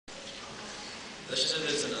Let's just say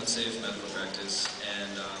that it's an unsafe medical practice,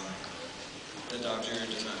 and the doctor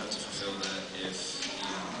does not have to fulfill that if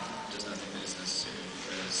he does not think that it's necessary.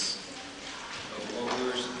 Because what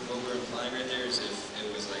we're implying right there is if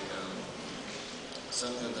it was like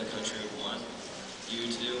something that the country would want you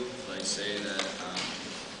to do, like say that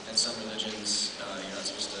in some religions you're not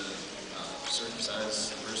supposed to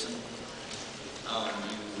circumcise a person,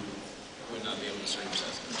 you would not be able to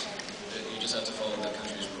circumcise a person. You just have to follow the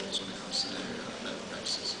country's rules when it comes to their medical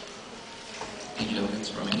practices. Thank you,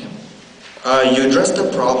 It's Romania. You addressed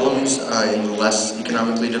the problems in less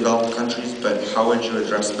economically developed countries, but how would you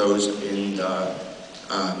address those in the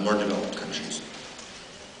more developed countries?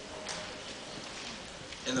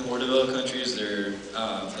 In the more developed countries, they're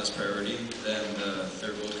less priority than the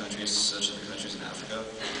third world countries, such as the countries in Africa.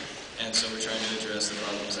 And so we're trying to address the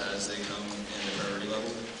problems as they come in the priority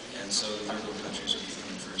level. And so the third world countries would be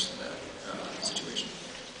coming first in that situation.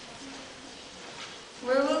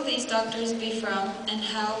 Where will these doctors be from, and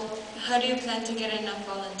how do you plan to get enough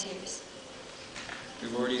volunteers?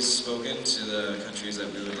 We've already spoken to the countries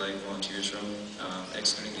that we would like volunteers from,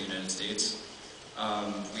 excluding the United States.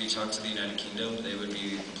 We talked to the United Kingdom. They would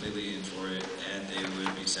be completely in for it, and they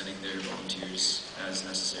would be sending their volunteers as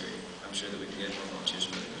necessary. I'm sure that we can get more volunteers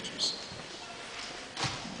from other countries.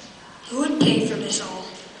 Who would pay for this all?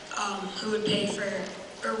 Who would pay for,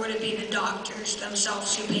 or would it be the doctors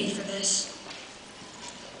themselves who pay for this?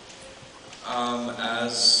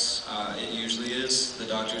 As it usually is, the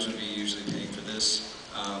doctors would be usually paying for this,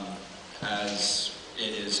 as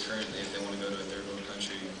it is currently if they want to go to a third world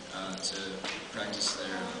country to practice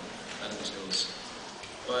their medical skills.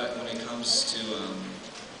 But when it comes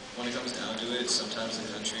down to it, sometimes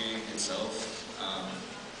the country itself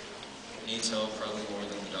needs help probably more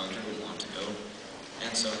than the doctor would want to go.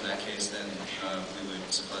 And so in that case, then we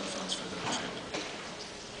would supply the funds for the trip.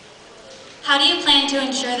 How do you plan to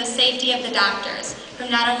ensure the safety of the doctors from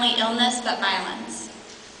not only illness but violence?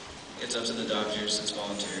 It's up to the doctors, it's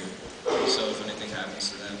voluntary. So if anything happens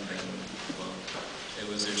to them, then, well, it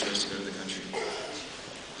was their choice to go to the country.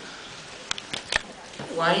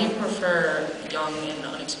 Why do you prefer young and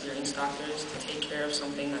unexperienced doctors to take care of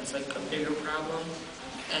something that's like a bigger problem,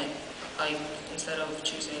 and like instead of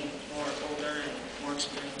choosing more older and more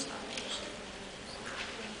experienced doctors?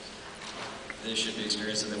 They should be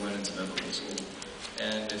experienced and they went into medical school.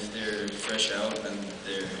 And if they're fresh out, then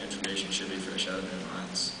their information should be fresh out of their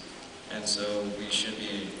minds. And so we should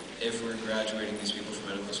be, if we're graduating these people from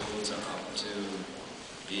medical school to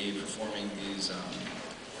be performing these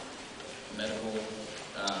medical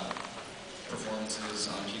performances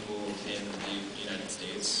on people in the United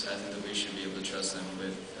States, I think that we should be able to trust them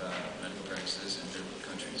with medical practices in third world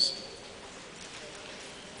countries.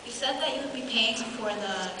 You said that you would be paying for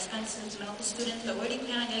the expenses of medical students, but where do you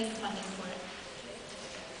plan on getting the funding for it?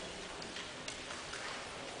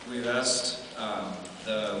 We've asked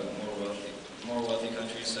the more wealthy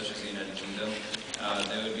countries, such as the United Kingdom,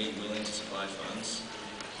 they would be willing to supply funds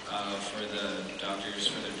for the doctors,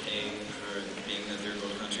 for their pay, for being in the third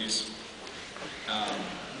world countries.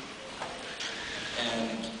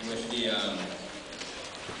 And with the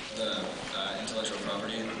intellectual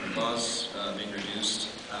property laws being reduced,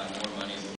 more money will